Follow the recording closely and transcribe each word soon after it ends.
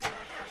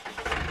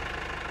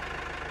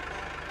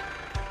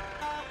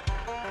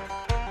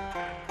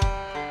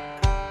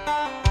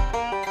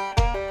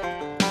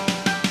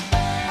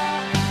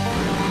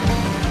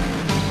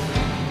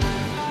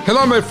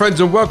Hello, my friends,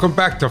 and welcome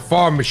back to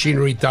Farm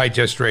Machinery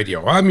Digest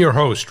Radio. I'm your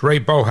host, Ray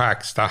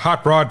Bohacs, the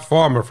hot rod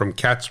farmer from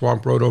Cat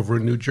Swamp Road over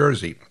in New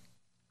Jersey.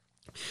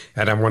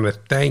 And I want to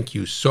thank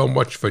you so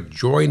much for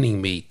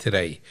joining me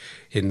today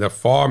in the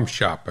farm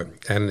shop.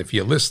 And if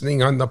you're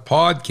listening on the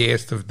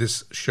podcast of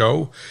this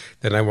show,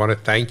 then I want to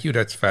thank you.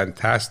 That's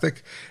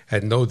fantastic.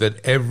 And know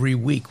that every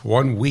week,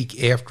 1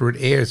 week after it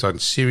airs on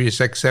Sirius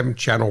XM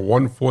Channel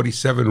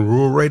 147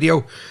 Rural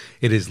Radio,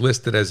 it is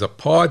listed as a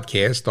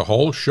podcast, the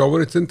whole show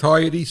in its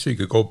entirety, so you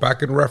could go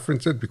back and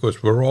reference it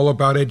because we're all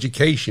about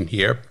education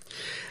here.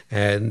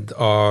 And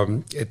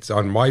it's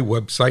on my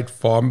website,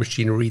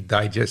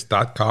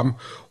 farmmachinerydigest.com,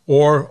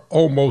 or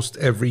almost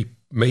every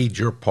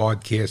major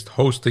podcast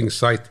hosting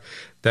site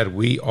that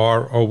we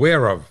are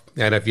aware of.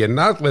 And if you're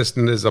not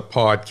listening as a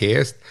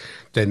podcast,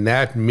 then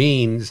that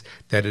means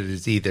that it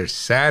is either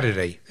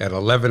Saturday at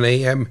 11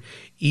 a.m.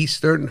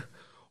 Eastern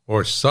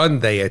or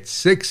Sunday at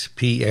 6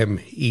 p.m.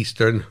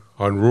 Eastern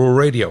on Rural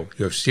Radio.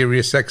 You have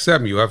Sirius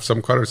XM. You have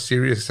some kind of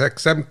Sirius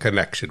XM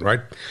connection, right?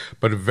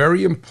 But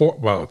very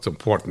important, well, it's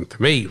important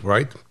to me,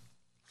 right?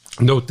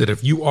 Note that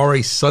if you are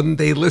a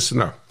Sunday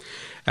listener,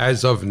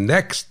 as of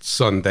next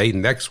Sunday,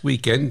 next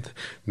weekend,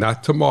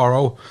 not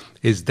tomorrow,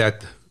 is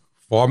that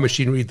Farm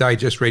Machinery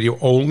Digest Radio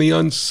only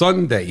on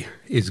Sunday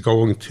is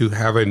going to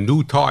have a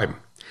new time.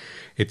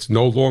 It's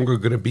no longer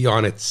going to be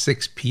on at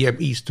 6 p.m.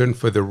 Eastern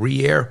for the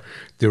re-air.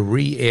 The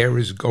re-air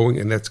is going,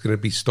 and that's going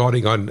to be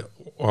starting on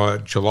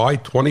July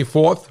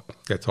 24th.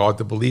 That's hard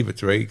to believe.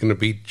 It's really going to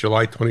be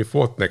July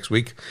 24th next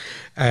week.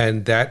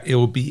 And that it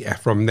will be,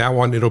 from now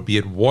on, it'll be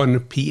at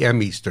 1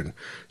 p.m. Eastern.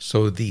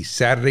 So the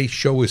Saturday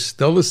show is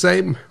still the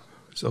same.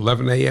 It's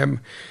 11 a.m.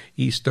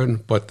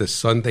 Eastern, but the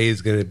Sunday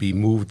is going to be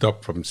moved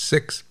up from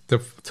 6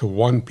 to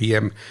 1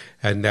 p.m.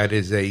 And that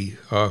is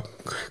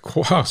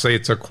I'll say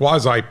it's a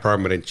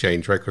quasi-permanent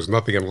change, right? Because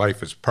nothing in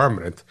life is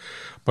permanent.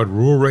 But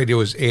Rural Radio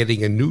is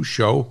adding a new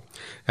show,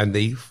 and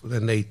they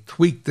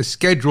tweaked the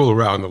schedule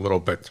around a little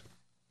bit.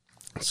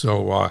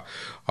 So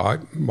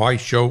my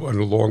show, and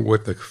along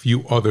with a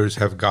few others,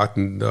 have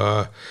gotten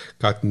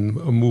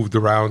moved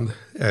around,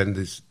 and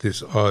this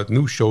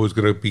new show is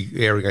going to be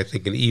airing, I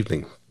think, in the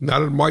evening.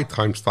 Not at my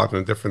time slot, in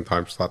a different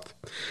time slot.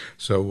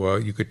 So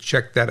you could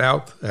check that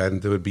out,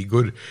 and it would be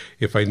good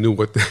if I knew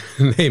what the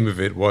name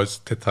of it was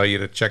to tell you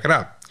to check it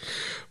out.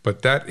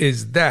 But that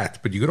is that.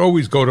 But you could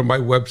always go to my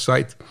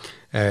website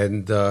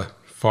and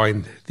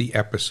find the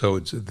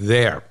episodes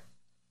there.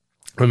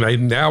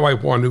 And now I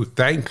want to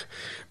thank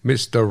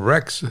Mr.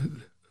 Rex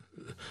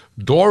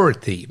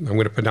Doherty. I'm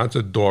going to pronounce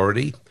it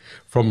Doherty,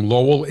 from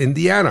Lowell,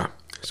 Indiana.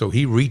 So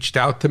he reached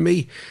out to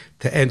me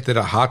to enter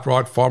the Hot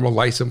Rod Farmer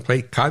License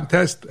Plate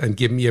Contest and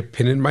give me a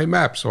pin in my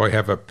map. So I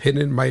have a pin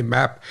in my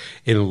map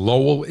in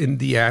Lowell,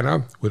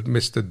 Indiana, with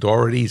Mr.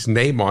 Doherty's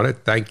name on it.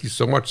 Thank you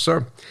so much,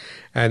 sir.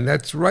 And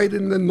that's right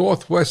in the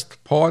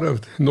northwest corner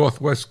of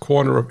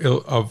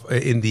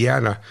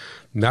Indiana,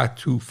 not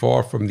too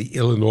far from the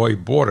Illinois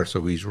border.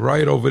 So he's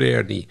right over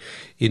there in the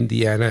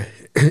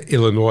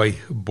Indiana-Illinois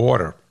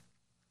border.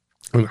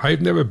 And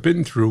I've never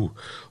been through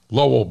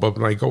Lowell, but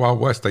when I go out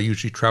west, I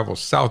usually travel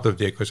south of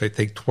there because I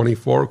take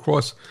 24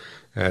 across.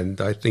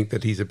 And I think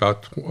that he's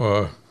about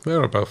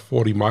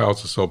 40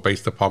 miles or so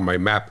based upon my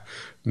map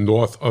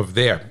north of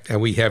there.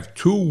 And we have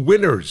 2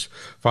 winners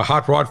for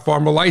Hot Rod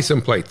Farmer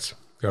license plates.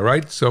 All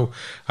right, so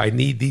I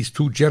need these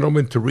 2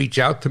 gentlemen to reach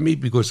out to me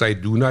because I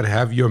do not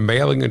have your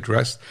mailing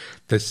address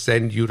to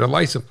send you the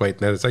license plate.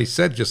 And as I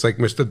said, just like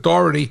Mr.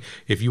 Doherty,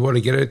 if you want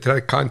to get into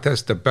that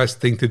contest, the best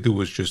thing to do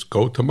is just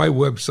go to my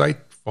website,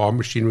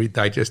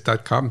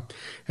 farmmachinerydigest.com,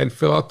 and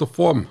fill out the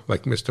form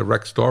like Mr.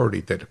 Rex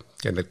Doherty did.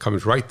 And it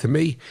comes right to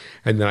me,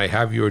 and then I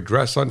have your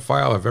address on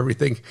file of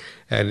everything.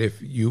 And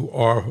if you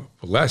are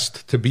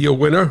blessed to be a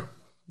winner,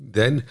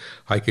 then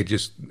I could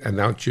just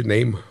announce your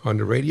name on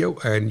the radio,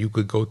 and you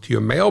could go to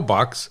your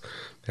mailbox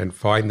and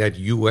find that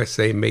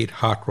USA-made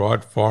Hot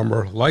Rod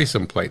Farmer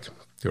license plate.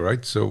 All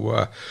right,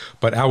 so,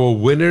 but our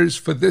winners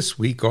for this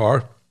week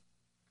are,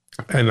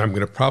 and I'm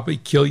going to probably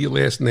kill your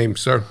last name,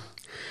 sir,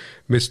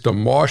 Mr.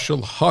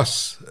 Marshall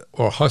Huss,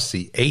 or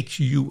Hussey,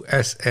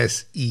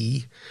 Husse,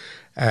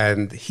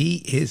 and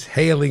he is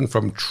hailing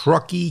from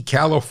Truckee,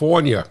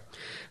 California.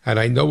 And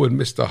I know when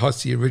Mr.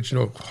 Hussey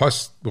original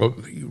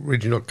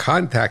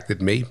contacted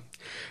me,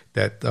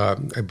 that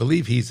I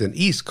believe he's an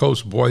East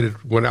Coast boy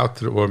that went out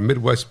to, or a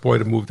Midwest boy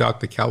that moved out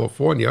to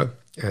California.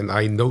 And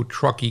I know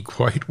Truckee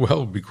quite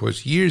well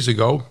because years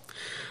ago,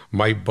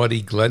 my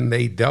buddy Glenn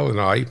Nadell and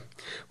I,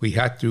 we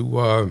had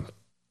to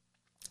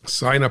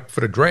sign up for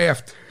the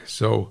draft.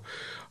 So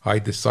I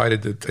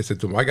decided that, I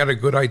said to him, I got a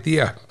good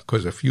idea,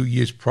 because a few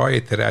years prior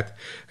to that,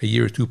 a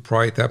year or 2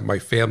 prior to that, my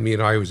family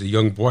and I, was a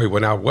young boy,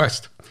 went out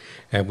west.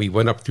 And we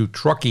went up to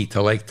Truckee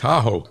to Lake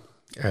Tahoe.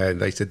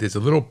 And I said, there's a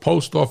little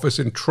post office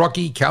in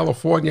Truckee,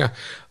 California.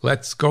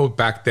 Let's go.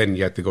 Back then,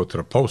 you had to go to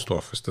the post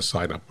office to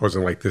sign up. It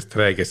wasn't like this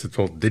today. I guess it's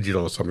all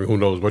digital or something. Who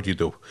knows what you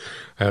do?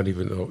 I don't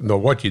even know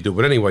what you do.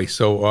 But anyway,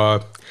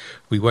 so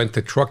we went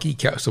to Truckee.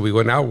 So we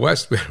went out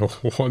west. We had a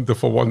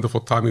wonderful,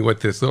 wonderful time. We went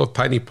to this little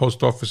tiny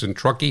post office in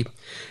Truckee.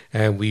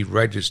 and we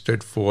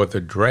registered for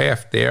the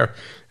draft there.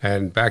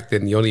 And back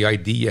then, the only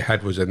ID you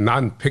had was a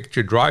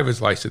non-picture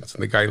driver's license.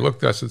 And the guy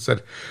looked at us and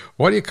said,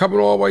 "What are you coming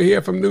all the way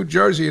here from New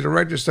Jersey to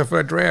register for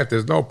a draft?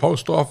 There's no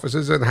post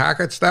offices in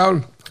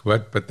Hackettstown."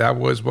 But that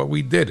was what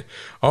we did.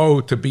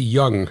 Oh, to be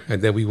young.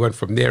 And then we went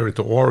from there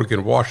into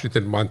Oregon,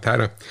 Washington,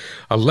 Montana.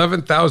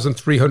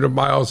 11,300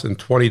 miles in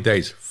 20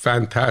 days.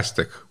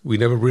 Fantastic. We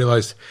never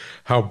realized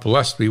how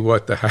blessed we were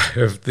to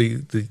have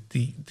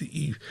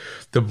the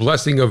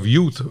blessing of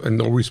youth and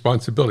no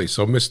responsibility.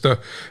 So Mr.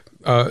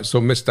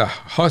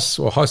 Huss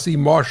or Hussey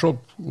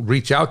Marshall,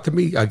 reach out to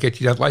me. I'll get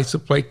you that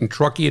license plate and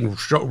truckee and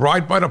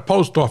ride by the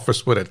post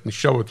office with it and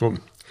show it to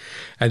him.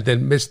 And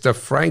then Mr.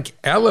 Frank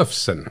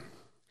Ellefson,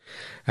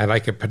 and I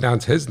can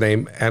pronounce his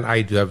name, and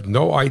I have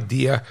no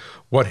idea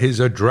what his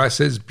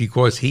address is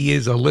because he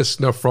is a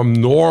listener from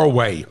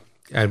Norway.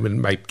 And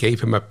when I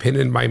gave him a pin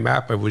in my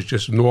map, it was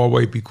just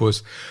Norway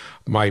because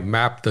my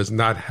map does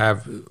not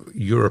have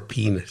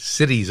European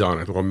cities on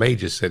it, or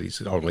major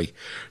cities only.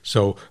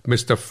 So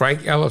Mr.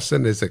 Frank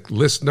Ellefson is a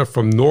listener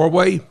from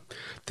Norway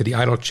to the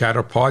Idle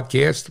Chatter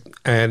podcast.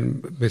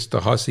 And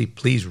Mr. Hussey,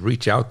 please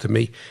reach out to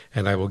me,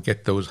 and I will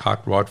get those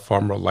Hot Rod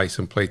Farmer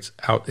license plates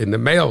out in the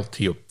mail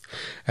to you.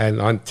 And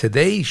on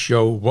today's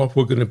show, what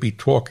we're going to be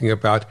talking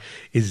about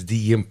is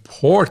the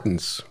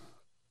importance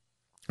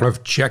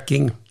of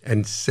checking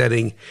and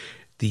setting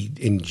the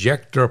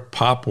injector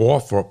pop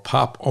off or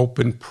pop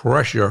open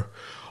pressure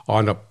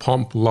on a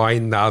pump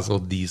line nozzle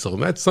diesel.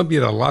 And that's something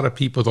that a lot of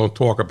people don't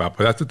talk about,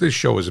 but that's what this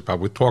show is about.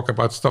 We talk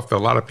about stuff that a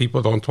lot of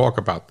people don't talk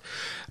about.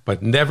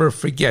 But never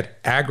forget,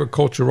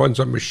 agriculture runs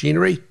on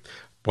machinery,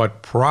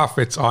 but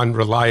profits on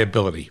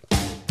reliability.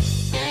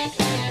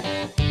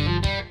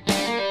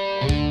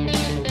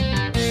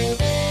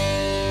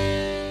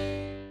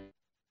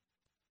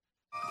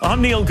 I'm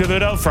Neil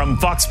Cavuto from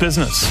Fox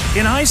Business.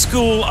 In high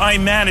school, I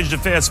managed a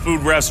fast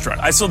food restaurant.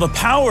 I saw the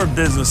power of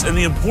business and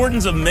the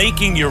importance of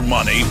making your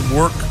money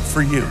work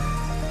for you.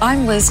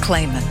 I'm Liz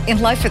Clayman. In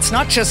life, it's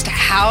not just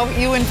how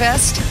you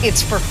invest,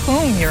 it's for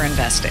whom you're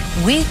investing.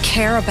 We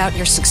care about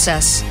your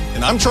success.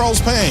 And I'm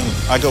Charles Payne.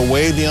 I go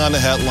way beyond the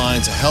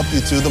headlines to help you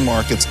through the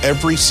markets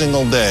every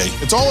single day.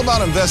 It's all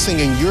about investing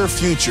in your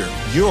future,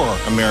 your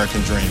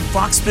American dream.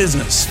 Fox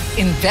Business.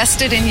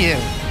 Invested in you.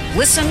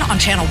 Listen on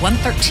Channel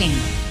 113.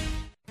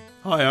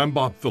 Hi, I'm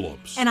Bob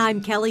Phillips. And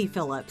I'm Kelly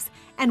Phillips.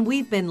 And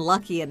we've been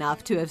lucky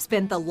enough to have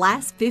spent the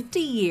last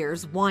 50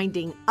 years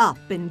winding up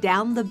and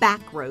down the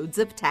back roads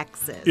of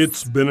Texas.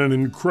 It's been an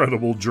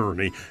incredible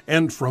journey.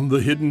 And from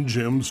the hidden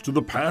gems to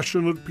the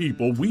passionate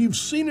people, we've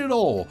seen it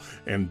all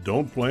and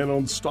don't plan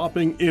on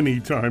stopping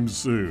anytime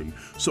soon.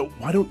 So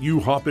why don't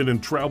you hop in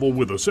and travel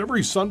with us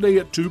every Sunday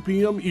at 2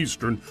 p.m.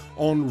 Eastern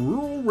on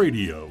Rural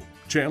Radio,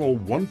 Channel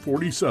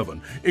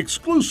 147,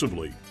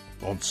 exclusively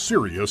on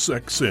Sirius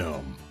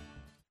XM.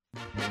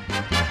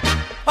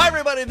 Hi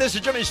everybody, this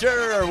is Jimmy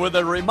Sturr with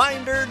a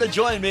reminder to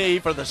join me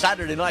for the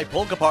Saturday Night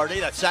Polka Party.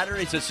 That's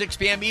Saturdays at 6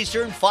 p.m.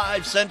 Eastern,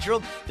 5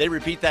 Central. They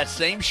repeat that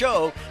same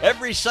show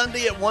every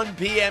Sunday at 1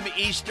 p.m.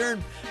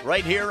 Eastern,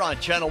 right here on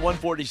Channel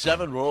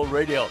 147 Rural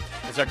Radio.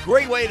 It's a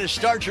great way to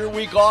start your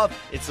week off.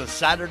 It's the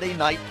Saturday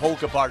Night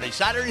Polka Party.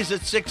 Saturdays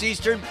at 6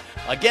 Eastern,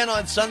 again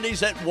on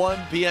Sundays at 1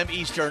 p.m.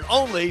 Eastern,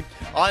 only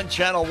on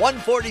Channel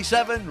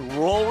 147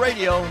 Rural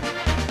Radio.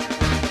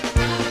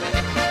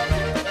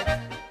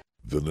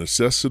 The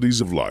necessities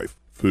of life: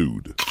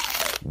 food,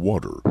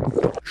 water,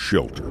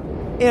 shelter.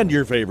 And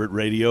your favorite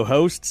radio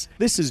hosts.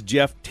 This is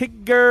Jeff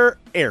Tigger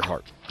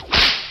Earhart.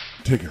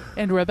 Tigger.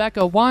 And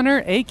Rebecca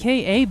Warner,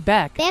 a.k.a.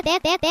 Beck.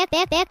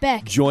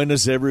 Beck. Join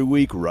us every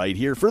week right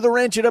here for the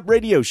Ranch It Up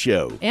Radio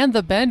Show. And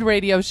the Bend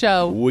Radio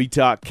Show. We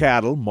talk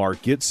cattle,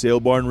 market,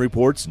 sale barn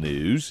reports,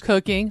 news,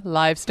 cooking,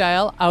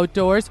 lifestyle,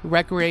 outdoors,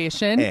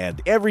 recreation.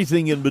 And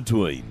everything in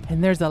between.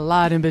 And there's a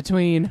lot in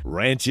between.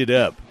 Ranch It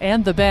Up.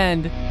 And the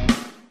Bend.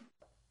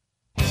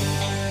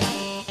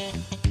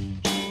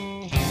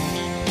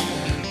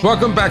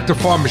 Welcome back to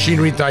Farm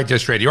Machinery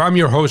Digest Radio. I'm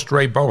your host,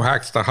 Ray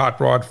Bohacz, the Hot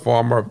Rod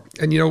Farmer.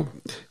 And, you know,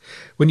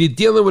 when you're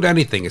dealing with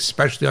anything,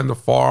 especially on the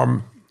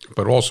farm,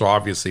 but also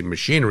obviously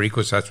machinery,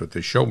 because that's what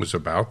this show is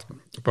about,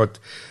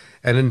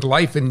 and in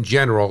life in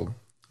general,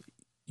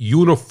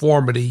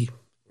 uniformity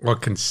or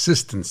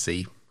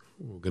consistency,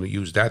 we're going to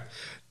use that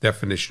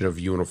definition of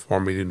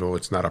uniformity, though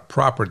it's not a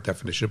proper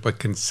definition, but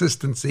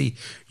consistency,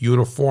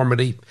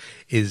 uniformity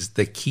is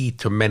the key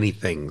to many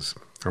things.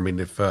 I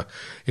mean,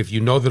 if you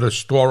know that a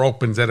store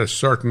opens at a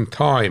certain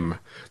time,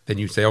 then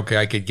you say, okay,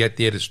 I could get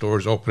there, the store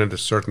is open at a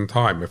certain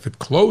time. If it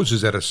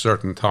closes at a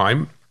certain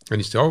time, and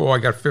you say, oh, I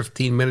got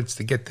 15 minutes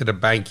to get to the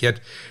bank yet,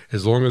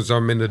 as long as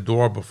I'm in the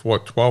door before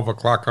 12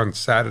 o'clock on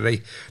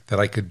Saturday, that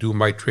I could do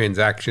my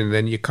transaction.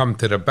 Then you come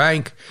to the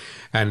bank,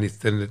 and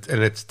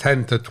it's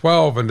 10 to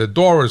 12, and the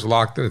door is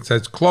locked, and it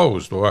says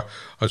closed. Or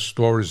a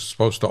store is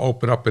supposed to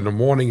open up in the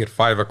morning at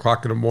 5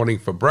 o'clock in the morning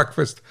for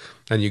breakfast,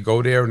 and you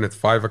go there, and it's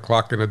 5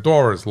 o'clock, and the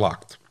door is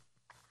locked.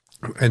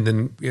 And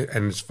then,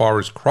 and as far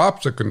as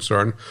crops are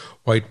concerned,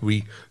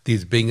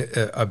 these being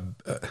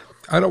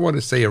I don't want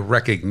to say a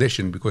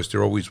recognition, because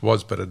there always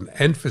was, but an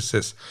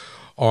emphasis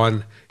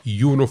on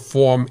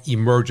uniform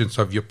emergence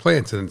of your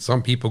plants. And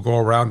some people go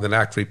around and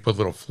actually put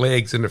little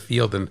flags in the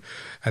field, and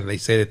they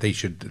say that they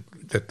should,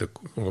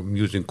 I'm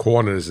using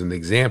corn as an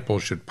example,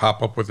 should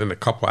pop up within a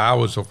couple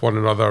hours of one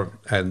another.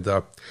 And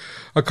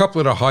a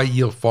couple of the high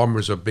yield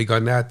farmers are big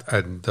on that,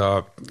 and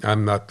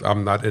I'm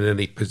not in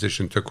any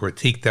position to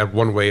critique that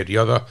one way or the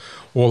other.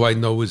 All I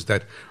know is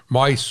that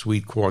my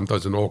sweet corn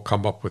doesn't all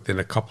come up within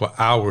a couple of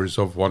hours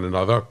of one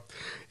another.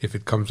 If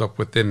it comes up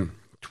within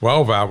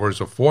 12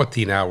 hours or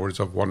 14 hours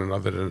of one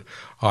another, then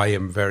I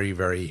am very,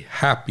 very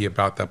happy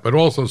about that. But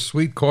also,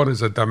 sweet corn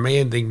is a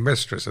demanding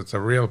mistress. It's a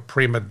real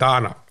prima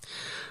donna.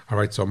 All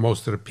right, so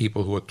most of the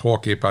people who are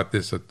talking about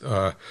this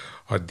are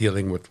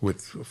dealing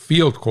with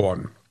field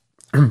corn.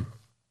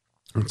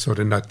 And so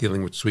they're not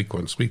dealing with sweet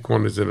corn. Sweet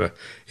corn is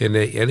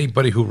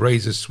anybody who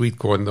raises sweet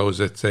corn knows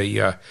it's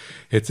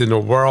in a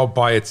world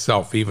by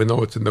itself. Even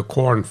though it's in the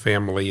corn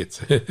family, it's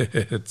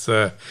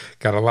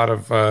got a lot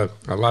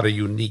of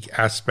unique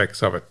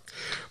aspects of it.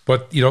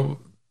 But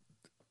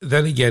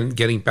then again,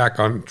 getting back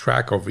on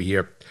track over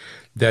here,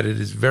 that it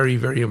is very,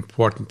 very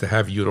important to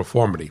have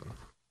uniformity.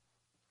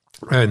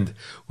 And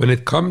when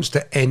it comes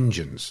to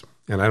engines,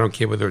 and I don't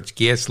care whether it's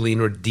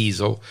gasoline or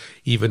diesel,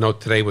 even though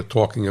today we're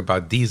talking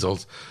about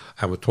diesels,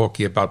 and we're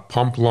talking about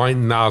pump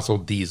line nozzle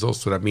diesel,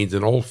 so that means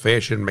an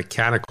old-fashioned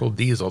mechanical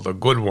diesel, the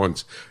good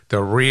ones,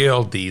 the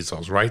real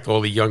diesels, right?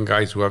 All the young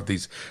guys who have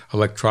these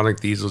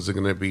electronic diesels are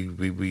going to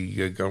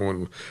be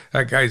going,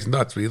 that guy's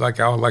nuts. We like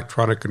our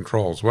electronic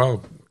controls.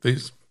 Well,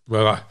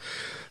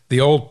 the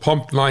old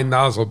pump line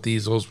nozzle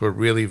diesels were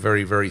really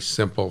very, very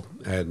simple,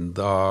 and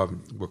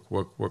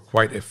were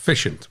quite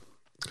efficient.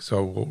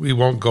 So we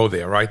won't go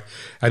there, right?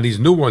 And these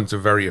new ones are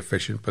very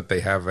efficient, but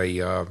they have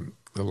a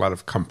lot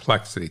of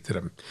complexity to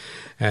them.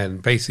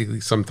 And basically,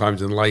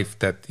 sometimes in life,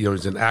 that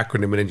there's an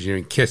acronym in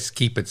engineering: KISS,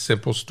 keep it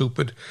simple,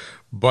 stupid.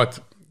 But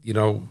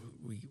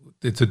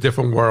it's a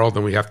different world,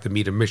 and we have to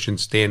meet emission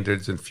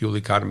standards and fuel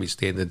economy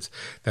standards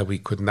that we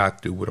could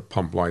not do with a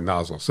pump line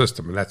nozzle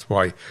system. And that's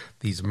why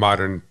these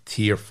modern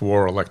Tier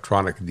 4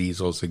 electronic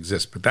diesels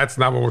exist. But that's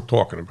not what we're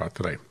talking about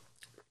today.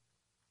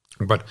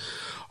 But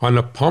on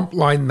a pump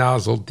line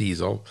nozzle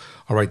diesel,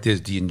 all right,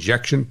 there's the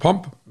injection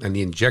pump, and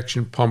the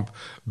injection pump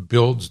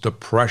builds the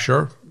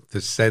pressure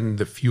to send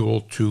the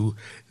fuel to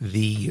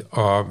the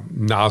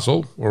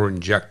nozzle or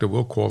injector.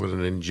 We'll call it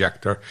an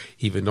injector,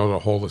 even though the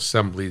whole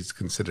assembly is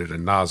considered a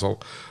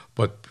nozzle.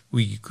 But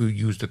we could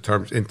use the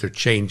terms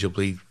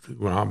interchangeably.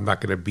 Well, I'm not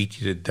going to beat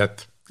you to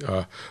death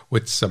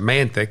with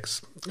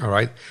semantics, all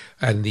right?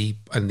 And the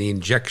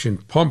injection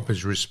pump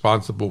is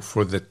responsible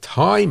for the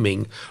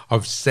timing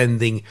of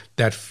sending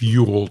that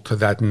fuel to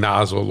that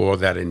nozzle or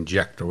that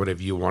injector,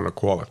 whatever you want to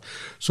call it.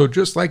 So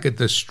just like a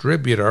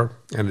distributor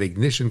and an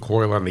ignition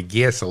coil on a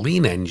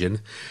gasoline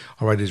engine,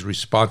 all right, is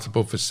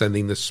responsible for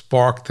sending the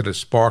spark to the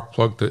spark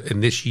plug to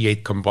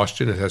initiate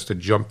combustion. It has to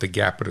jump the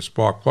gap of the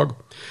spark plug.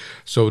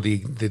 So the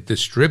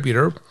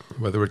distributor,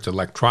 whether it's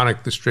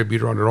electronic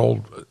distributor on an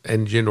old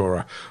engine or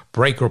a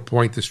breaker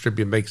point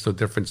distributor, makes no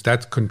difference.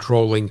 That's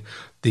controlling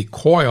the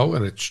coil,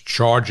 and it's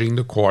charging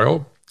the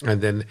coil.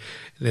 And then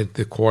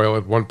the coil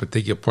at one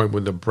particular point,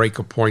 when the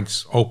breaker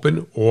points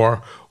open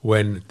or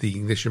when the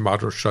ignition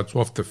module shuts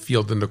off, the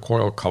field in the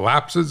coil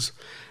collapses,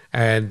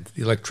 and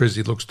the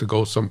electricity looks to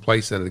go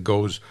someplace, and it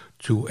goes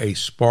to a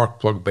spark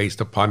plug based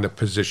upon the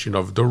position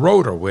of the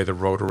rotor, where the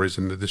rotor is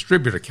in the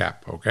distributor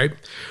cap, okay?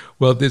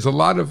 Well, there's a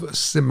lot of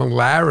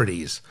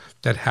similarities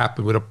that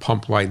happen with a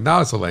pump line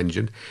nozzle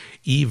engine,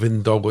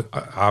 even though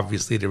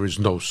obviously there is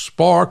no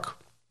spark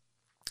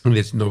and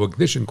there's no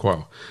ignition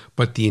coil.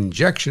 But the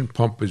injection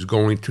pump is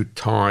going to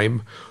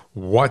time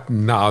what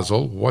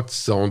nozzle, what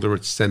cylinder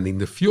it's sending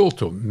the fuel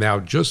to. Now,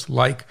 just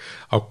like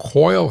a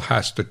coil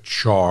has to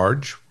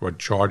charge, or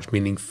charge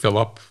meaning fill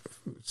up,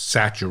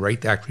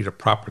 saturate, actually the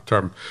proper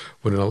term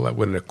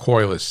when a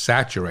coil is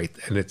saturate,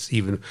 and it's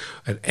even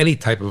at any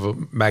type of a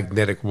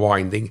magnetic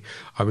winding.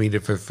 I mean,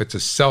 if it's a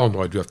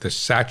solenoid, you have to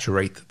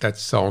saturate that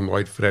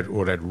solenoid for that,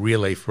 or that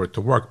relay for it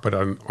to work. But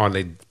on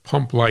a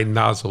pump line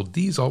nozzle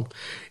diesel,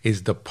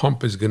 is the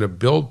pump is going to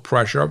build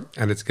pressure,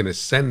 and it's going to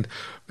send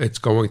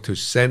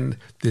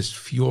this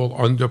fuel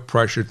under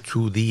pressure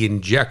to the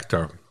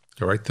injector,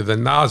 all right, to the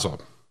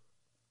nozzle.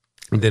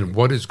 And then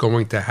what is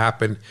going to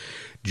happen,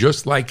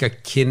 just like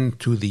akin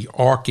to the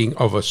arcing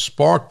of a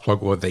spark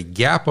plug or the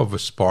gap of a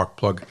spark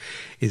plug,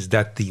 is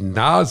that the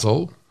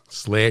nozzle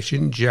 /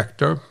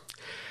 injector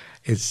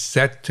is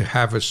set to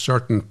have a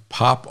certain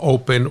pop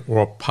open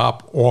or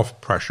pop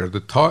off pressure. The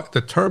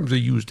terms are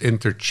used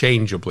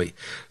interchangeably.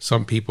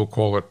 Some people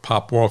call it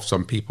pop off,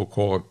 some people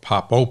call it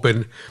pop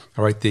open.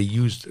 All right, they're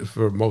used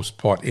for the most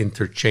part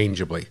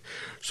interchangeably.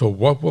 So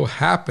what will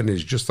happen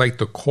is, just like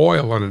the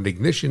coil on on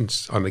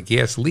a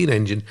gasoline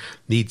engine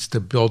needs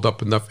to build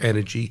up enough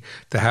energy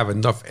to have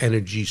enough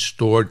energy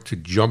stored to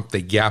jump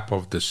the gap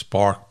of the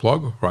spark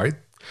plug, right?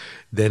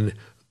 Then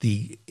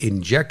the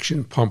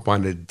injection pump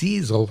on a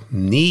diesel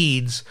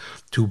needs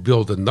to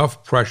build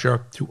enough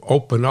pressure to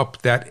open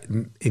up that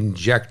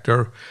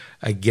injector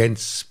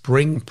against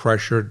spring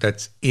pressure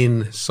that's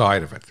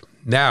inside of it.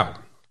 Now,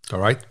 All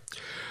right?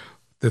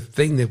 The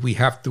thing that we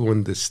have to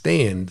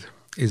understand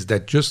is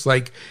that just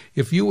like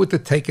if you were to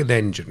take an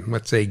engine,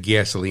 let's say a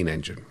gasoline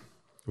engine,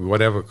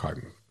 whatever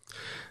kind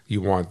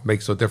you want,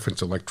 makes no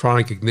difference,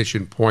 electronic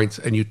ignition points,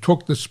 and you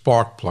took the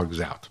spark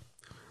plugs out.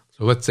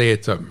 So let's say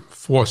it's a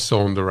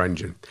 4-cylinder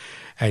engine,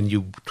 and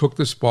you took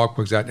the spark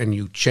plugs out and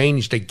you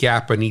changed a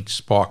gap in each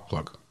spark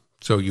plug.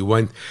 So you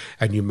went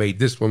and you made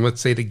this one,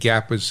 let's say the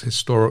gap is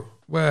historic,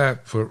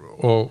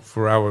 well,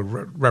 for our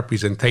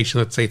representation,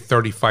 let's say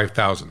 35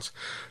 thousandths.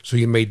 So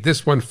you made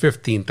this one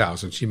 15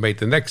 thousandths. You made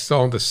the next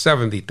cylinder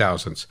 70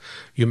 thousandths.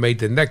 You made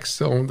the next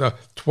cylinder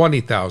 20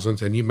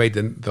 thousandths, and you made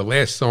the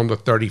last cylinder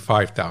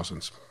 35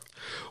 thousandths.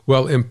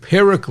 Well,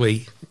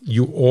 empirically,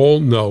 you all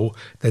know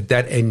that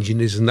that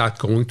engine is not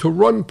going to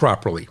run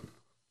properly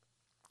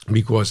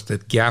because the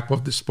gap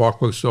of the spark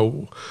plug.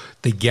 So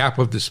the gap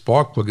of the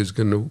spark plug is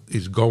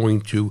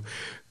going to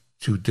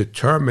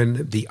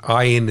determine the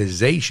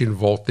ionization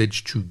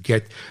voltage to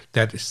get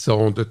that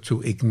cylinder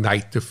to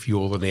ignite the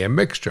fuel and air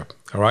mixture.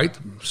 All right?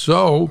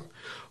 So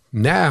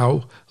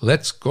now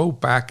let's go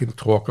back and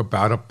talk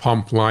about a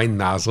pump line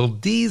nozzle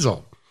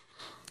diesel.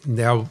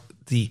 Now,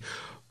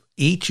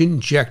 each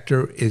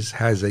injector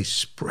has a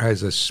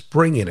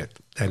spring in it,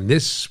 and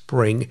this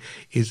spring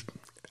is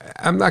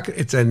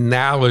it's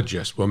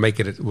analogous.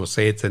 We'll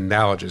say it's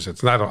analogous.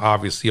 It's not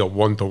obviously a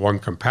one-to-one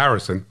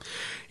comparison.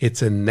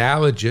 It's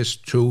analogous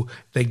to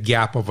the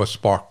gap of a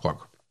spark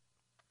plug.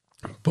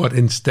 But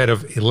instead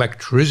of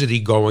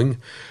electricity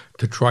going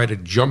to try to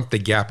jump the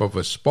gap of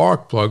a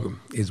spark plug,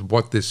 is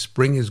what this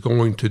spring is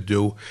going to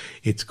do.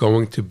 It's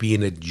going to be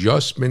an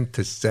adjustment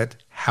to set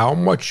how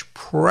much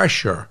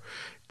pressure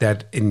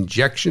that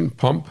injection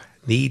pump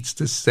needs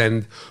to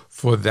send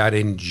for that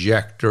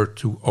injector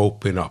to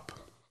open up.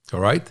 All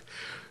right?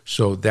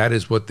 So that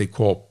is what they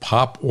call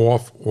pop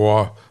off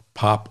or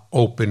pop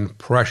open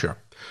pressure.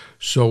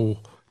 So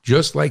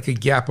just like a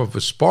gap of a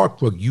spark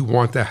plug, you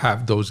want to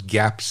have those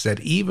gaps set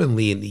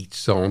evenly in each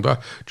cylinder,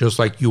 just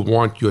like you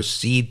want your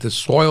seed to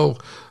soil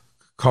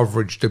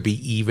coverage to be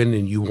even,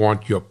 and you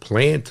want your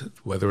plant,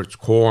 whether it's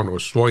corn or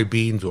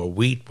soybeans or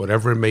wheat,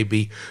 whatever it may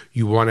be,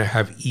 you want to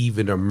have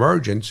even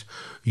emergence.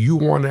 You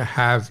want to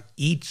have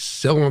each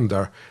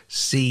cylinder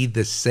see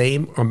the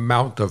same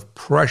amount of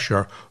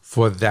pressure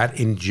for that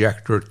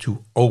injector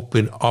to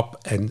open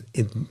up and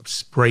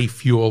spray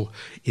fuel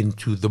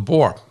into the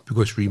bore.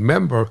 Because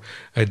remember,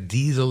 a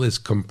diesel is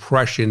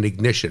compression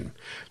ignition.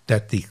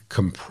 That the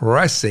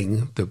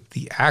compressing,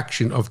 the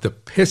action of the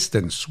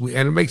pistons,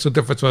 and it makes no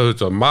difference whether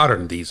it's a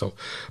modern diesel,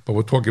 but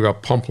we're talking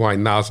about pump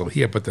line nozzle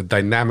here, but the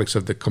dynamics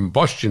of the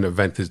combustion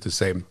event is the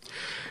same.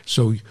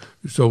 So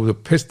the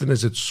piston,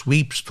 as it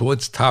sweeps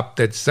towards top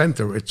dead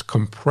center, it's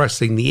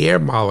compressing the air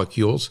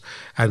molecules,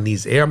 and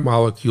these air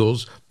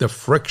molecules, the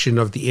friction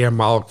of the air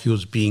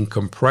molecules being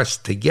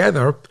compressed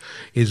together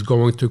is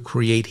going to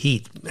create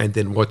heat. And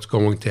then what's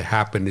going to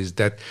happen is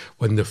that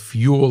when the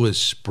fuel is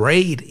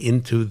sprayed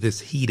into this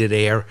heated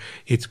air,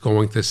 it's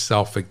going to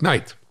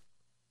self-ignite.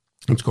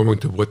 It's going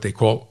to what they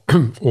call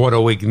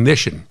auto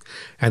ignition,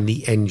 and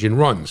the engine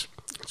runs.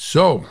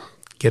 So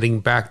getting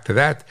back to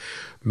that,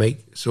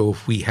 so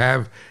if we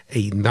have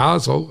a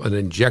nozzle, an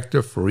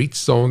injector for each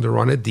cylinder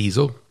on a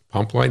diesel,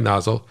 pump line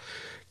nozzle,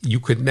 you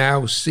could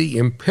now see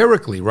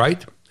empirically,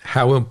 right,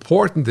 how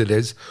important it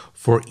is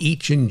for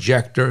each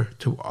injector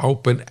to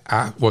open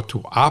or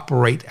to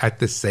operate at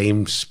the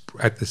same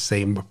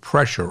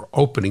pressure,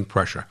 opening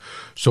pressure.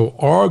 So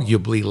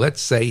arguably,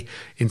 let's say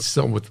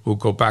we'll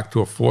go back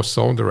to a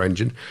 4-cylinder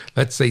engine.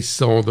 Let's say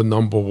cylinder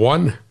number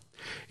 1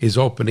 is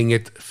opening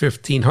at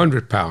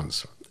 1,500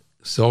 pounds.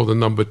 Cylinder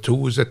number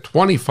 2 is at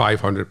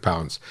 2,500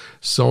 pounds.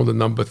 Cylinder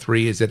number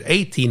 3 is at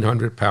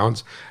 1,800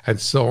 pounds.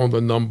 And cylinder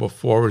number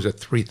 4 is at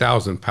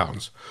 3,000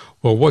 pounds.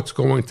 Well, what's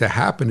going to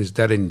happen is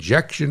that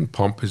injection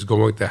pump is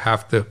going to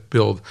have to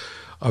build,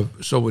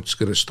 so it's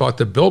going to start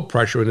to build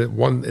pressure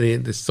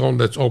in the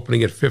cylinder that's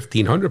opening at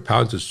 1,500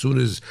 pounds. As soon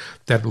as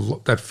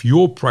that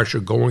fuel pressure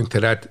going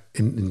to that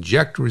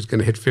injector is going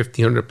to hit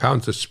 1,500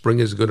 pounds, the spring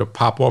is going to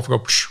pop off,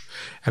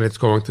 and it's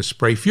going to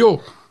spray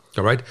fuel.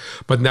 All right,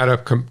 but now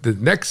the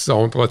next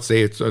cylinder, let's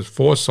say it's a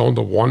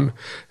 4-cylinder 1,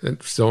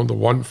 and cylinder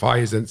 1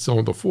 fires, and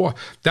cylinder 4.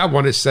 That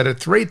one is set at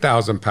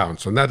 3,000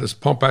 pounds. So now this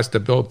pump has to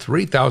build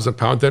 3,000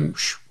 pounds. Then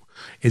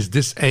is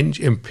this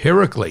engine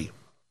empirically?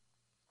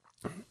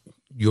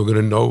 You're going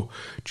to know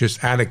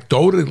just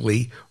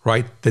anecdotally,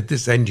 right, that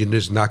this engine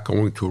is not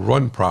going to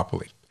run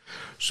properly.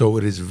 So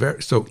it is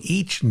so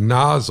each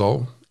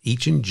nozzle,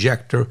 each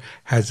injector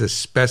has a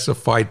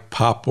specified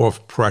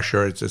pop-off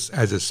pressure as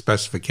a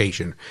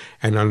specification.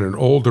 And on an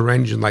older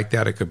engine like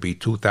that, it could be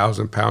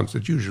 2,000 pounds.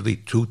 It's usually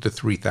 2,000 to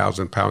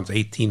 3,000 pounds,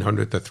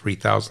 1,800 to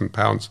 3,000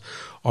 pounds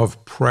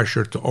of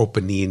pressure to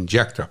open the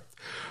injector.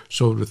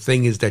 So the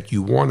thing is that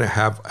you want to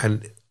have,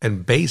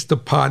 and based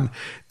upon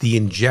the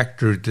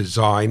injector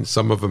design,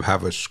 some of them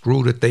have a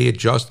screw that they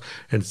adjust,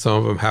 and some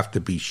of them have to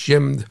be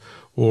shimmed.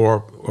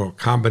 or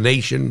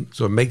combination,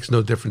 so it makes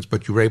no difference,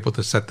 but you're able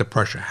to set the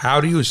pressure.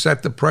 How do you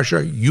set the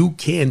pressure? You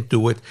can't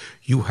do it.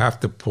 You have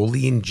to pull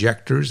the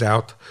injectors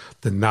out,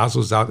 the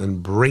nozzles out,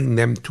 and bring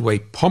them to a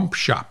pump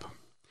shop.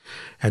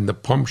 And the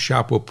pump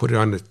shop will put it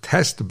on a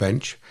test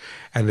bench,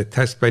 and the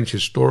test bench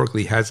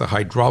historically has a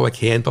hydraulic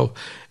handle,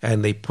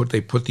 and they put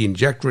the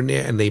injector in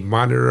there, and they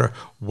monitor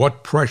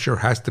what pressure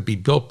has to be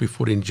built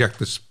before the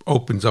injector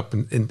opens up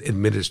and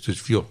administers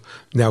fuel.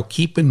 Now,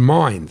 keep in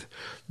mind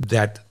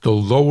that the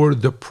lower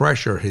the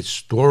pressure,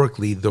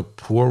 historically, the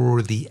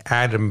poorer the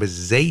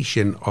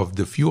atomization of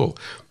the fuel.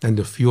 And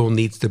the fuel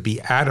needs to be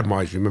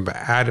atomized. Remember,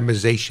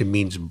 atomization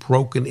means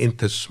broken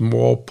into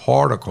small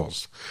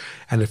particles.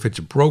 And if it's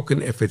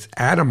broken, if it's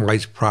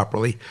atomized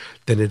properly,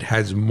 then it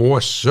has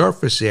more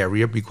surface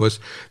area because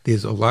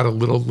there's a lot of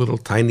little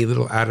tiny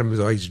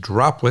atomized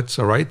droplets,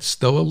 all right?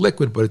 Still a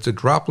liquid, but it's a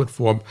droplet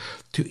form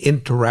to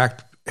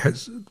interact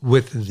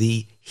with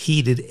the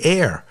heated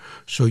air.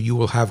 So you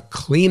will have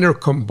cleaner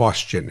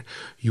combustion.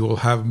 You will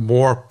have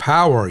more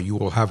power. You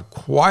will have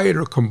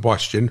quieter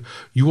combustion.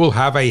 You will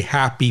have a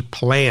happy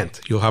plant.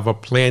 You'll have a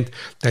plant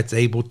that's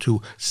able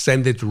to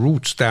send its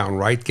roots down,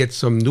 right? Get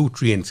some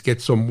nutrients,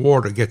 get some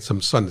water, get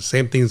some sun. The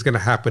same thing is going to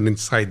happen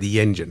inside the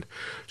engine.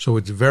 So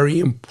it's very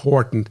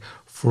important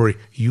for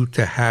you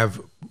to have,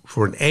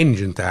 for an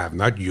engine to have,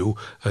 not you,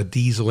 a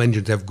diesel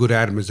engine to have good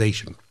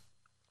atomization.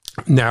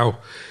 Now,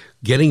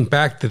 getting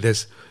back to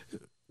this,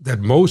 that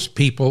most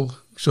people,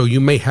 so you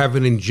may have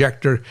an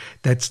injector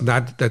that's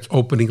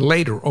opening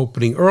late or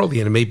opening early,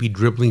 and it may be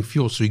dribbling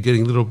fuel, so you're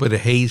getting a little bit of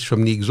haze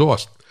from the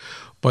exhaust.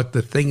 But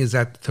the thing is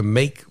that to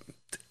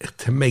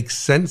make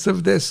sense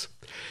of this,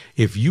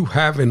 if you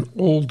have an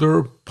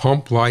older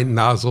pump line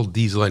nozzle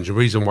diesel engine, the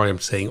reason why I'm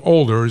saying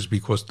older is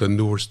because the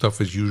newer stuff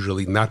is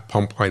usually not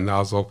pump line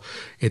nozzle,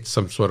 it's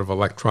some sort of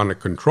electronic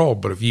control.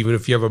 But even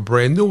if you have a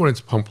brand new one,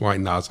 it's pump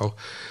line nozzle.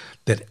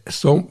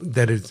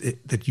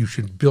 That you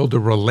should build a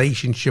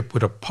relationship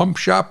with a pump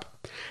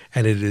shop,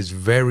 and it is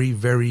very,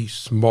 very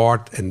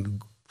smart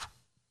and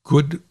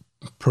good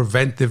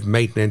preventive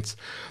maintenance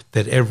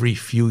that every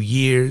few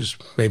years,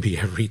 maybe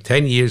every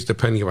 10 years,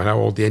 depending on how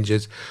old the engine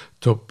is,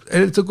 and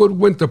it's a good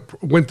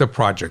winter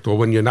project, or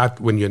when you're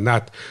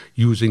not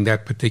using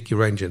that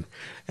particular engine,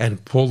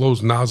 and pull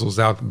those nozzles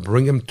out, and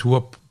bring them to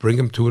a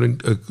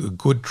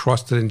good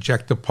trusted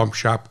injector pump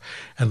shop,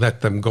 and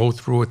let them go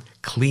through it,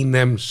 clean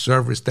them,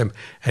 service them,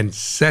 and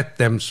set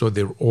them so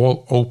they're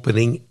all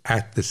opening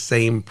at the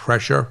same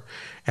pressure.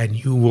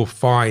 And you will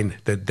find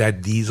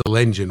that diesel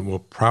engine will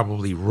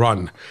probably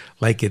run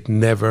like it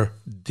never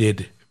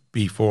did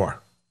before.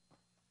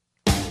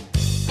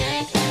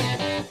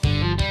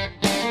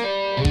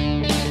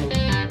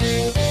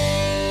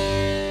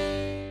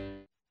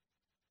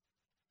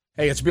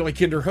 Hey, it's Billy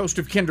Kinder, host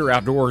of Kinder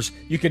Outdoors.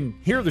 You can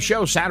hear the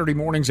show Saturday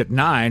mornings at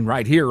 9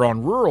 right here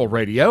on Rural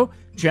Radio,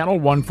 Channel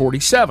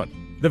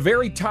 147. The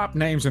very top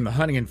names in the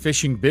hunting and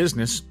fishing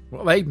business,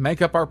 well, they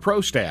make up our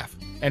pro staff.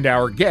 And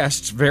our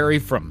guests vary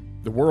from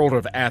the world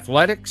of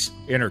athletics,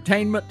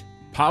 entertainment,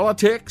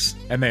 politics,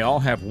 and they all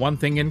have one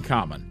thing in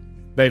common.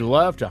 They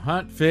love to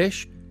hunt,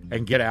 fish,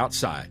 and get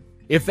outside.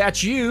 If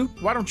that's you,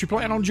 why don't you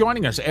plan on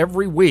joining us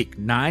every week,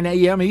 9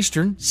 a.m.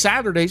 Eastern,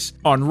 Saturdays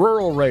on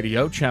Rural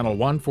Radio, Channel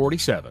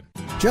 147.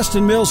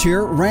 Justin Mills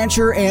here,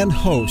 rancher and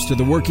host of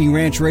the Working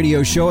Ranch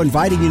Radio Show,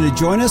 inviting you to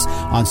join us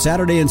on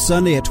Saturday and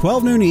Sunday at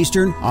 12 noon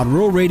Eastern on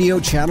Rural Radio,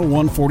 Channel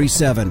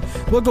 147.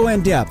 We'll go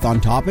in depth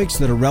on topics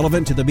that are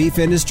relevant to the beef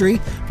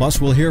industry,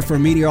 plus we'll hear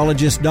from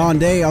meteorologist Don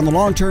Day on the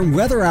long-term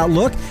weather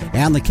outlook,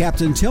 and the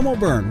Captain Tim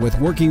O'Byrne with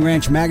Working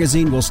Ranch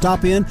Magazine will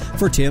stop in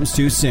for Tim's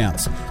 2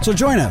 cents. So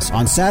join us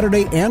on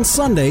Saturday and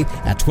Sunday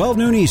at 12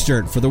 noon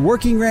Eastern for the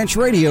Working Ranch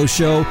Radio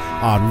Show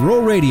on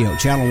Rural Radio,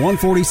 Channel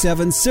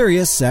 147,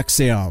 Sirius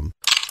XM.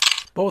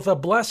 Both a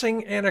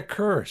blessing and a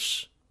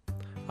curse.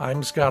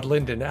 I'm Scott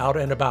Linden, out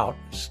and about,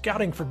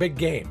 scouting for big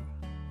game.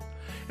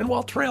 And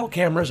while trail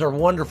cameras are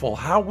wonderful,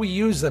 how we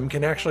use them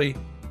can actually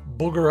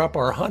booger up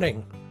our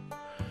hunting.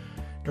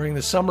 During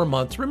the summer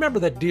months, remember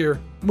that deer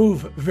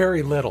move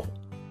very little.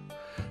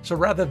 So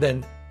rather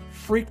than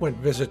frequent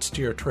visits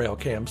to your trail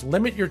cams,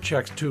 limit your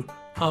checks to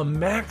a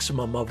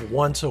maximum of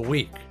once a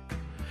week.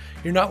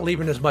 You're not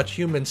leaving as much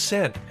human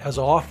scent as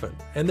often,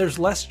 and there's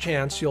less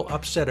chance you'll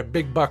upset a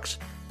big buck's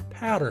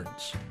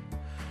patterns.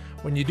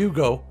 When you do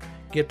go,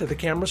 get to the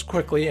cameras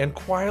quickly and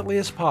quietly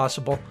as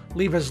possible,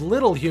 leave as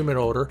little human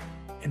odor,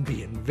 and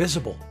be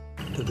invisible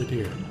to the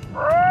deer.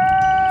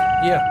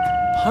 Yeah,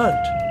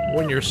 hunt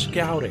when you're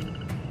scouting,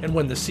 and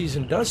when the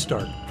season does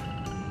start,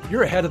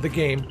 you're ahead of the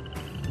game,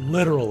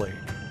 literally.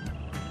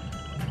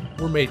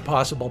 We're made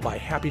possible by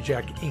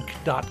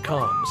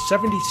HappyJackInc.com.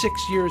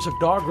 76 years of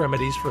dog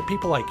remedies for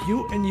people like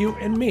you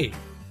and me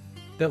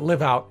that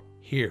live out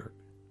here.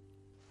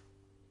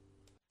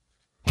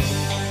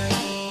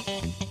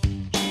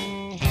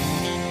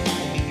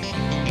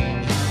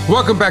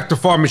 Welcome back to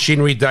Farm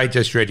Machinery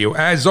Digest Radio.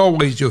 As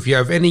always, if you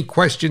have any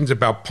questions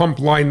about pump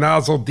line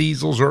nozzle,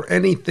 diesels, or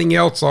anything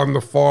else on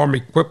the farm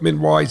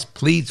equipment-wise,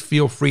 please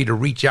feel free to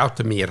reach out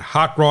to me at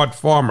Hot Rod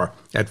Farmer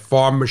at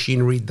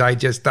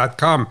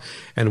farmmachinerydigest.com,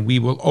 and we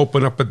will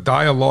open up a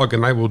dialogue,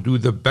 and I will do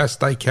the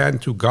best I can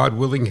to, God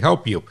willing,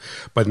 help you.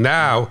 But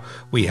now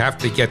we have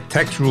to get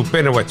Tex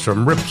Rubinowitz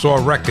from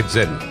Ripsaw Records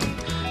in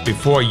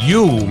before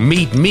you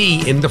meet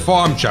me in the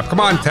farm shop. Come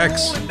on,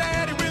 Tex.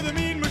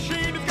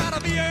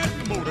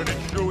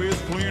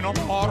 I'm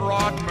a hot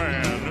rod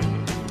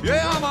man.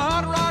 Yeah, I'm a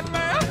hot rod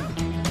man.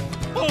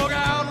 Look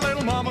out,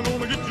 little mama,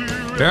 gonna get you.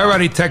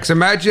 Alrighty, Tex.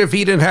 Imagine if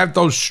he didn't have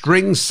those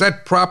strings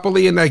set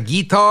properly in that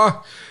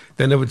guitar,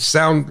 then it would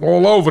sound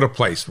all over the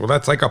place. Well,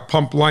 that's like a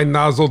pump line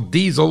nozzle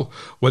diesel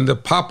when the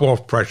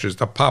pop-off pressures,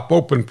 the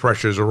pop-open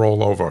pressures are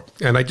all over.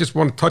 And I just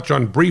want to touch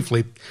on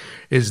briefly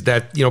is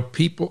that,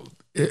 people,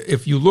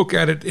 if you look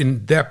at it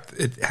in depth,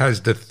 it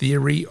has the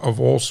theory of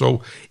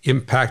also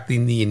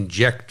impacting the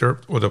injector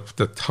or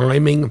the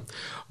timing,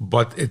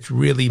 but it's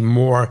really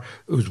more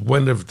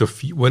when is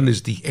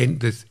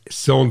the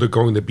cylinder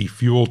going to be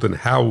fueled and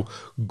how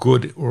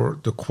good or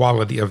the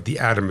quality of the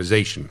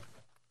atomization.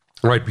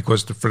 Right,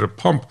 because for the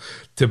pump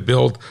to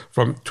build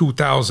from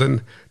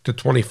 2,000 to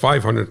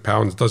 2,500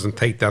 pounds doesn't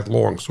take that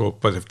long. So,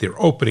 but if they're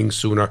opening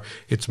sooner,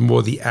 it's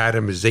more the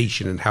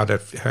atomization and how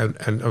that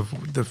and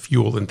of the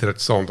fuel into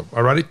that cylinder.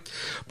 All righty,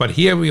 but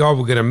here we are.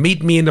 We're going to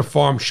meet me in the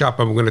farm shop,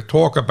 and we're going to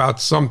talk about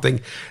something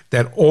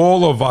that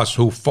all of us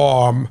who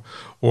farm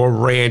or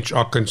ranch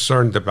are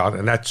concerned about,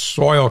 and that's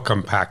soil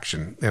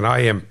compaction. And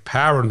I am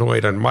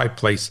paranoid on my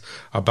place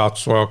about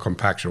soil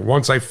compaction.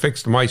 Once I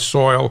fixed my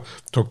soil,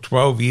 took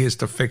 12 years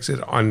to fix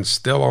it, and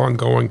still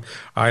ongoing,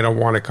 I don't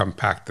want to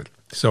compact it.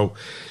 So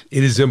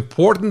it is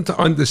important to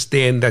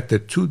understand that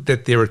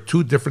there are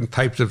two different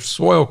types of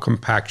soil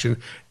compaction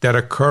that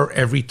occur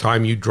every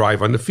time you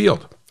drive on the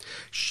field.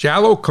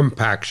 Shallow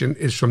compaction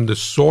is from the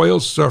soil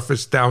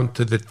surface down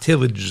to the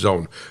tillage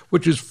zone,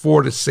 which is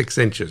 4 to 6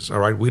 inches. All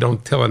right, we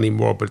don't till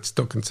anymore, but it's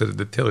still considered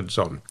the tillage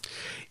zone.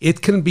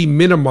 It can be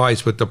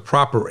minimized with the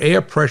proper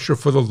air pressure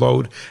for the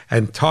load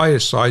and tire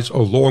size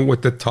along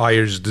with the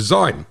tire's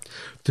design.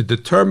 To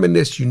determine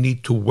this, you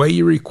need to weigh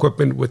your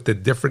equipment with the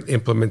different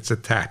implements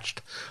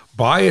attached.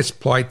 Bias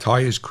ply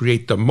tires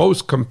create the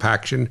most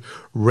compaction,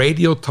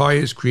 radial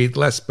tires create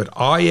less, but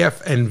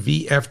IF and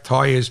VF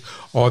tires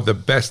are the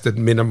best at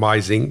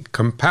minimizing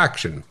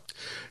compaction.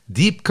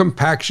 Deep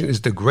compaction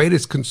is the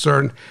greatest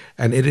concern,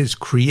 and it is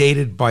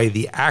created by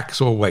the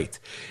axle weight.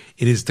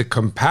 It is the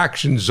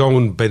compaction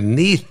zone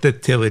beneath the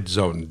tillage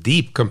zone,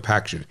 deep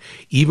compaction.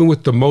 Even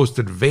with the most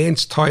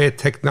advanced tire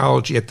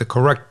technology at the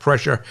correct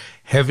pressure,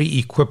 heavy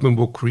equipment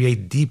will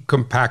create deep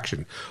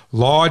compaction.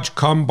 Large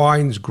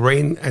combines,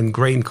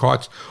 grain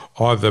carts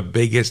are the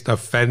biggest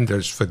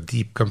offenders for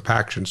deep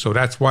compaction. So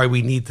that's why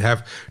we need to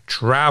have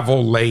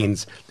travel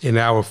lanes in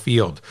our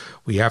field.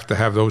 We have to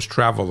have those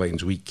travel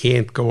lanes. We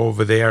can't go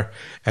over there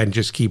and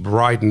just keep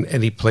riding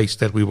any place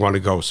that we want to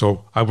go.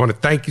 So I want to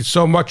thank you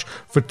so much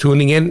for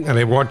tuning in, and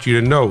I want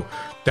you to know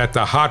that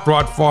the Hot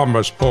Rod Farmer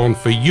is pulling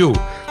for you,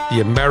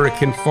 the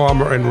American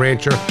farmer and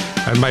rancher,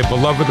 and my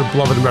beloved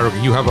America.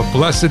 You have a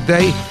blessed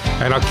day,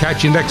 and I'll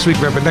catch you next week.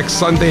 Remember, next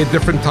Sunday, a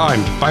different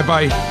time.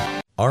 Bye-bye.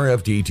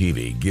 RFD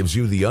TV gives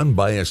you the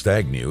unbiased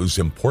ag news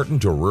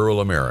important to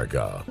rural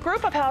America. A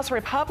group of House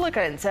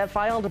Republicans have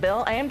filed a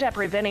bill aimed at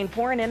preventing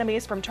foreign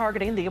enemies from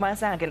targeting the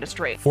U.S. ag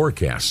industry.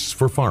 Forecasts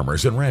for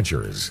farmers and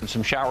ranchers.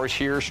 Some showers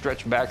here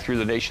stretched back through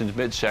the nation's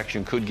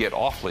midsection could get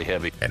awfully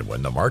heavy. And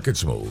when the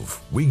markets move,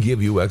 we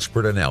give you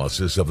expert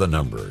analysis of the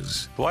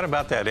numbers. What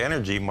about that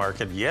energy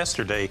market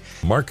yesterday?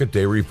 Market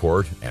Day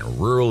Report and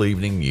Rural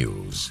Evening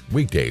News.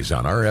 Weekdays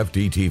on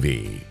RFD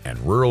TV and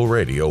Rural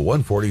Radio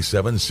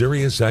 147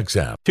 Sirius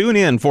XM. Tune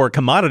in for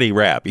Commodity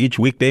Wrap each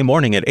weekday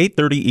morning at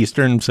 8:30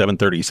 Eastern,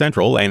 7:30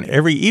 Central, and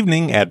every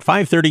evening at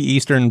 5:30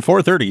 Eastern,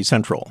 4:30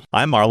 Central.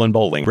 I'm Marlon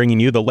Bowling, bringing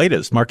you the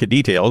latest market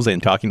details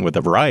and talking with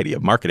a variety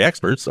of market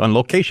experts on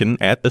location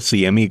at the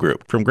CME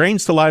Group. From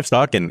grains to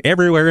livestock and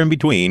everywhere in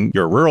between,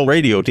 your rural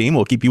radio team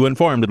will keep you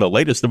informed of the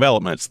latest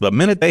developments the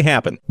minute they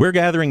happen. We're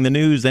gathering the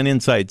news and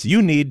insights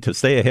you need to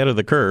stay ahead of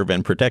the curve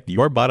and protect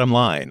your bottom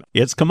line.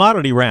 It's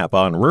Commodity Wrap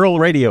on Rural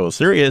Radio,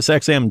 Sirius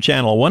XM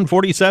Channel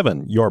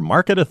 147, your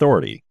market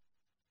authority.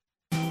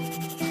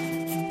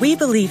 We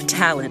believe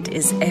talent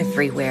is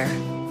everywhere,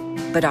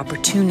 but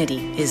opportunity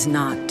is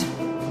not.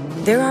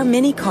 There are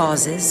many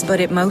causes,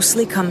 but it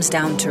mostly comes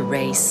down to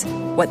race,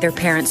 what their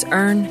parents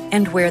earn,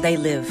 and where they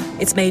live.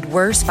 It's made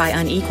worse by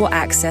unequal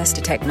access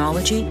to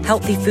technology,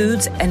 healthy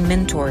foods, and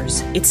mentors.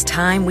 It's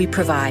time we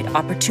provide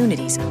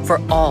opportunities for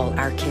all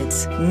our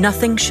kids.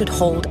 Nothing should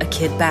hold a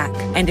kid back,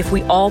 and if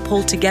we all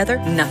pull together,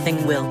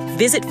 nothing will.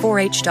 Visit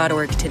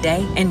 4h.org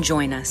today and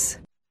join us.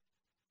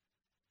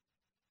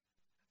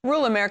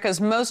 Rural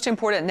America's most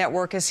important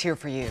network is here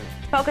for you.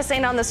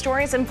 Focusing on the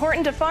stories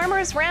important to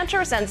farmers,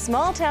 ranchers, and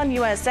small town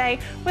USA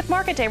with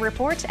Market Day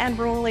Report and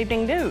Rural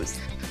Evening News.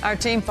 Our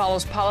team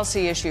follows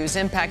policy issues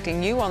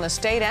impacting you on the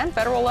state and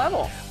federal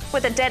level.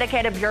 with a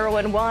dedicated bureau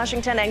in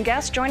Washington and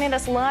guests joining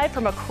us live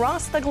from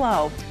across the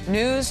globe.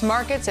 News,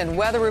 markets, and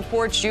weather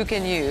reports you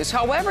can use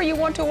however you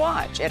want to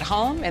watch, at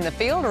home, in the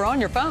field, or on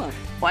your phone.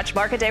 Watch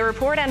Market Day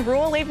Report and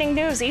Rural Evening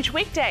News each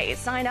weekday.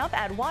 Sign up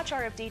at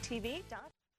watchrfdtv.com.